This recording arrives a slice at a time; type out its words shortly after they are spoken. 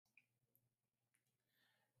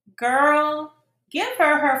Girl, give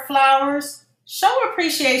her flowers. Show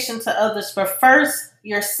appreciation to others, but first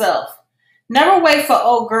yourself. Never wait for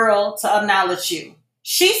old girl to acknowledge you.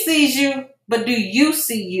 She sees you, but do you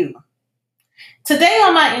see you? Today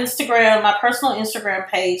on my Instagram, my personal Instagram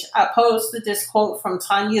page, I posted this quote from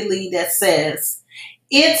Tanya Lee that says,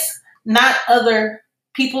 "It's not other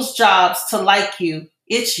people's jobs to like you,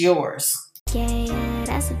 it's yours." Yeah, yeah,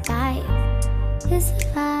 that's a vibe. It's a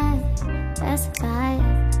vibe. That's a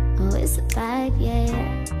vibe. Oh, it's a vibe, yeah,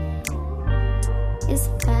 yeah. It's a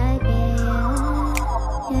vibe, yeah,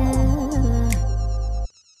 yeah.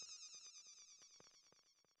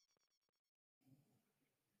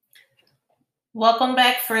 Welcome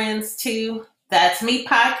back, friends, to That's Me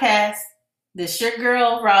podcast. This your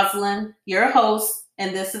girl, Rosalind, your host,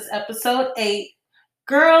 and this is episode 8.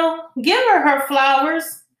 Girl, give her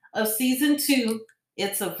flowers of season 2.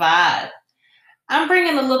 It's a vibe. I'm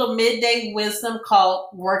bringing a little midday wisdom called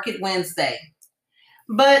Work It Wednesday.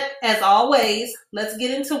 But as always, let's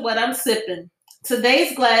get into what I'm sipping.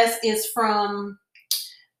 Today's glass is from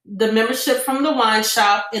the membership from the wine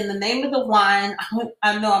shop, and the name of the wine,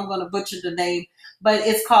 I know I'm going to butcher the name, but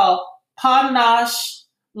it's called Panache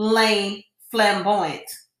Lane Flamboyant.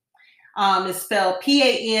 It's spelled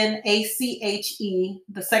Panache,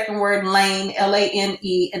 the second word Lane, Lane,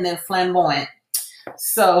 and then Flamboyant.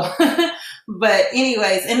 So, but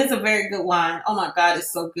anyways, and it's a very good wine. Oh my God,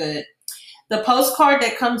 it's so good. The postcard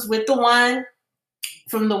that comes with the wine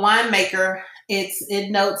from the winemaker,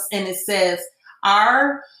 it notes and it says,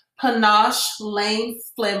 "Our Panache Lane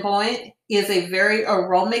Flamboyant is a very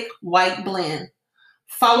aromatic white blend.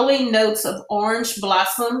 Following notes of orange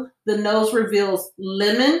blossom, the nose reveals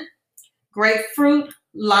lemon, grapefruit,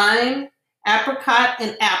 lime, apricot,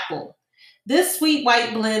 and apple. This sweet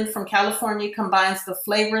white blend from California combines the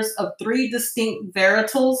flavors of 3 distinct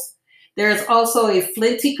varietals. There is also a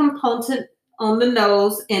flinty component on the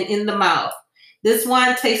nose and in the mouth. This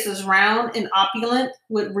wine tastes round and opulent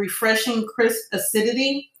with refreshing crisp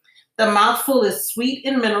acidity. The mouthful is sweet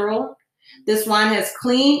and mineral. This wine has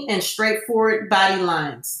clean and straightforward body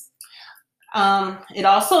lines." It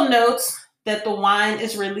also notes that the wine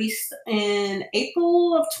is released in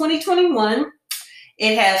April of 2021.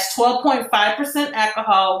 It has 12.5%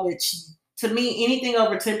 alcohol, which to me, anything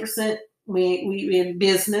over 10%, we in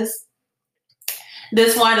business.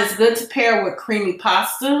 This wine is good to pair with creamy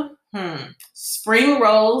pasta, spring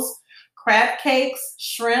rolls, crab cakes,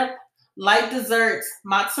 shrimp, light desserts,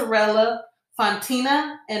 mozzarella,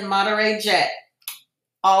 fontina, and Monterey Jack.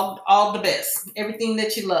 All the best. Everything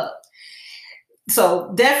that you love.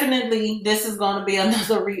 So definitely this is going to be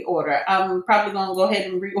another reorder. I'm probably going to go ahead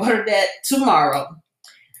and reorder that tomorrow.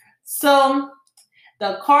 So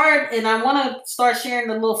the card, and I want to start sharing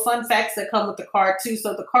the little fun facts that come with the card too.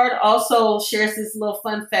 So the card also shares this little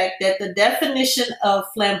fun fact that the definition of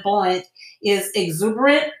flamboyant is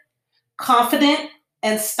exuberant, confident,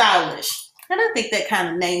 and stylish. And I think that kind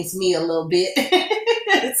of names me a little bit,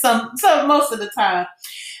 some most of the time,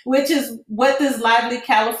 which is what this lively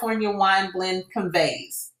California wine blend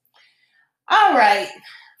conveys. All right,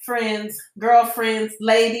 friends, girlfriends,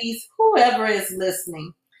 ladies, whoever is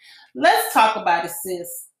listening, let's talk about it,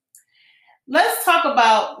 sis. Let's talk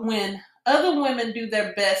about when other women do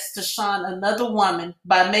their best to shun another woman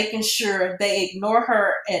by making sure they ignore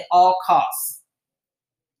her at all costs.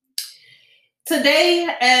 Today,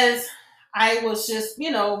 as I was just,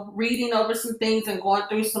 reading over some things and going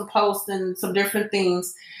through some posts and some different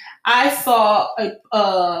things, I saw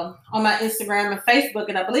on my Instagram and Facebook,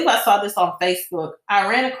 and I believe I saw this on Facebook. I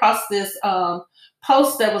ran across this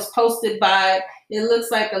post that was posted by, it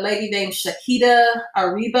looks like a lady named Shakita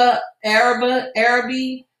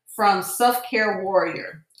Arabi from Self Care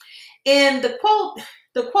Warrior. And the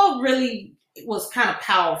quote really was kind of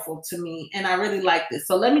powerful to me, and I really liked it.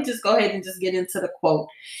 So let me just go ahead and just get into the quote.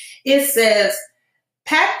 It says,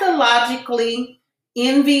 "Pathologically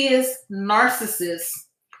envious narcissists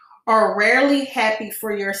are rarely happy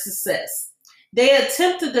for your success. They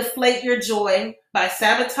attempt to deflate your joy by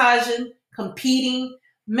sabotaging, competing,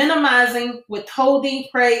 minimizing, withholding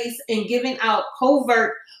praise, and giving out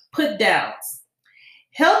covert put downs.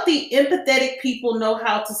 Healthy, empathetic people know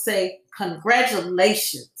how to say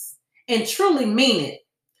congratulations and truly mean it.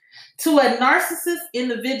 To a narcissist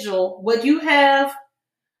individual, what you have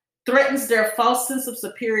threatens their false sense of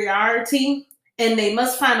superiority, and they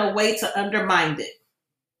must find a way to undermine it."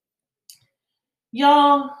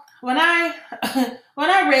 Y'all, when I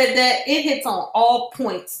read that, it hits on all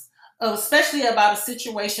points, especially about a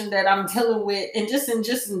situation that I'm dealing with, and just in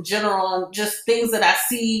general, and just things that I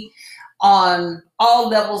see on all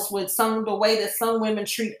levels with the way that some women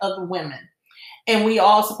treat other women. and we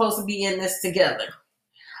all supposed to be in this together.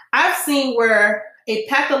 I've seen where a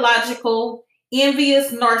pathological,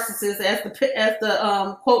 envious narcissist, as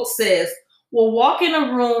the quote says, will walk in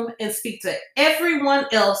a room and speak to everyone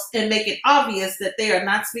else and make it obvious that they are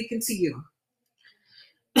not speaking to you.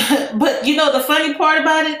 But you know the funny part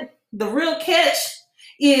about it? The real catch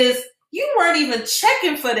is you weren't even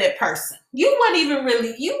checking for that person. You weren't even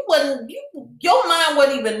really, your mind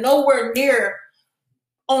wasn't even nowhere near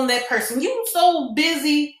on that person. You so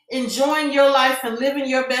busy enjoying your life and living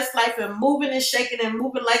your best life and moving and shaking and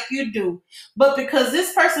moving like you do. But because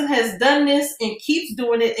this person has done this and keeps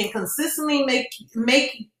doing it and consistently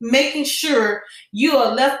making sure you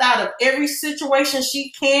are left out of every situation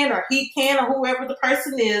she can or he can or whoever the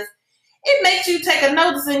person is, it makes you take a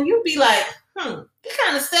notice and you be like, you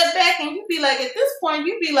kind of step back and you be like, at this point,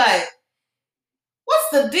 you be like, what's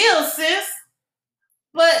the deal, sis?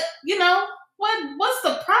 But you know, what's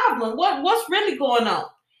the problem? What's really going on?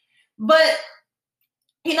 But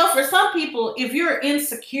you know, for some people, if you're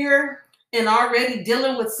insecure and already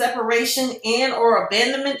dealing with separation and or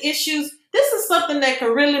abandonment issues, this is something that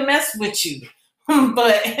can really mess with you.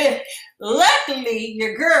 But luckily,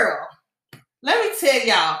 your girl, let me tell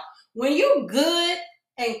y'all, when you good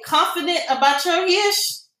and confident about your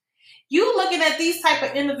ish, you looking at these type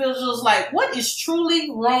of individuals like, what is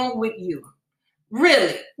truly wrong with you?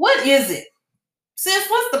 Really, what is it? Sis,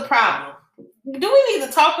 what's the problem? Do we need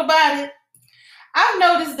to talk about it? I've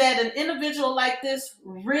noticed that an individual like this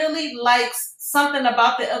really likes something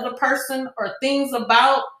about the other person or things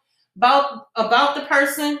about the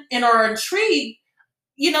person and are intrigued,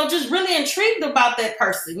 you know, just really intrigued about that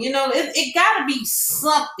person. You know, it got to be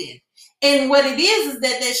something. And what it is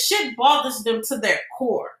that shit bothers them to their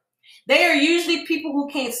core. They are usually people who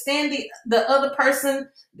can't stand the other person,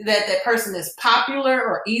 that person is popular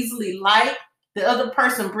or easily liked. The other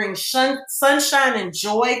person brings sunshine and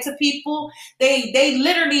joy to people. They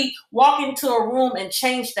literally walk into a room and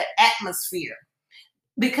change the atmosphere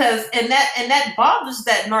because and that bothers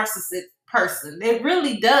that narcissistic person. It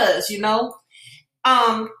really does, you know.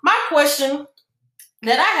 My question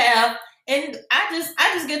that I have, and I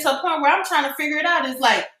just get to a point where I'm trying to figure it out, is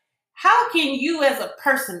like, how can you as a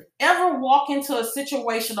person ever walk into a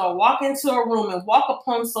situation or walk into a room and walk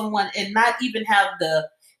upon someone and not even have the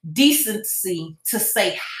decency to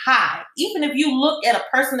say hi? Even if you look at a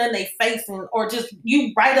person in their face or just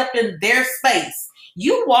you right up in their space,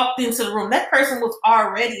 you walked into the room, that person was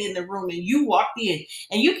already in the room and you walked in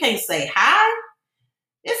and you can't say hi,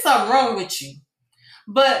 there's something wrong with you.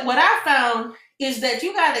 But what I found is that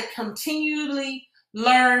you got to continually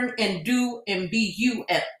learn and do and be you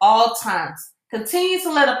at all times. Continue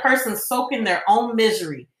to let a person soak in their own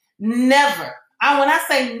misery. Never, when I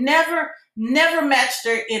say never match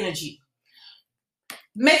their energy.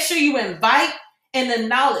 Make sure you invite and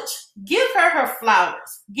acknowledge. Give her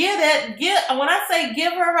flowers. When I say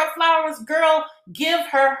give her flowers, girl, give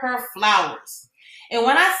her flowers. And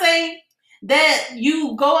when I say that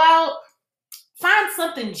you go out, find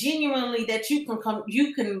something genuinely that you can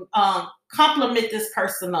compliment this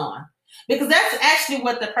person on, because that's actually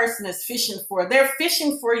what the person is fishing for. They're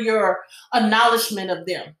fishing for your acknowledgement of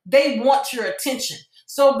them. They want your attention.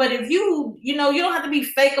 So, but if you don't have to be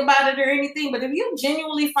fake about it or anything, but if you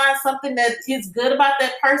genuinely find something that is good about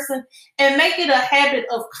that person and make it a habit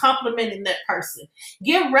of complimenting that person,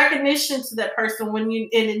 give recognition to that person when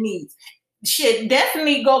it needs. Shit,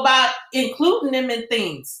 definitely go about including them in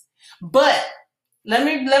things. But let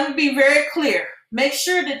me be very clear. Make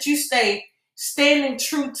sure that you stay standing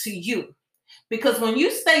true to you. Because when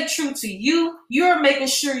you stay true to you, you're making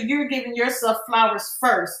sure you're giving yourself flowers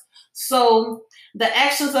first. So the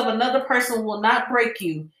actions of another person will not break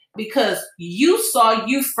you because you saw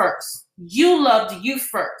you first. You loved you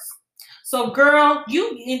first. So girl,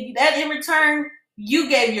 in return, you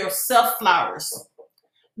gave yourself flowers.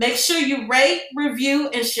 Make sure you rate, review,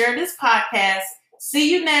 and share this podcast.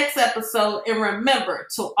 See you next episode, and remember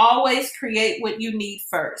to always create what you need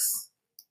first.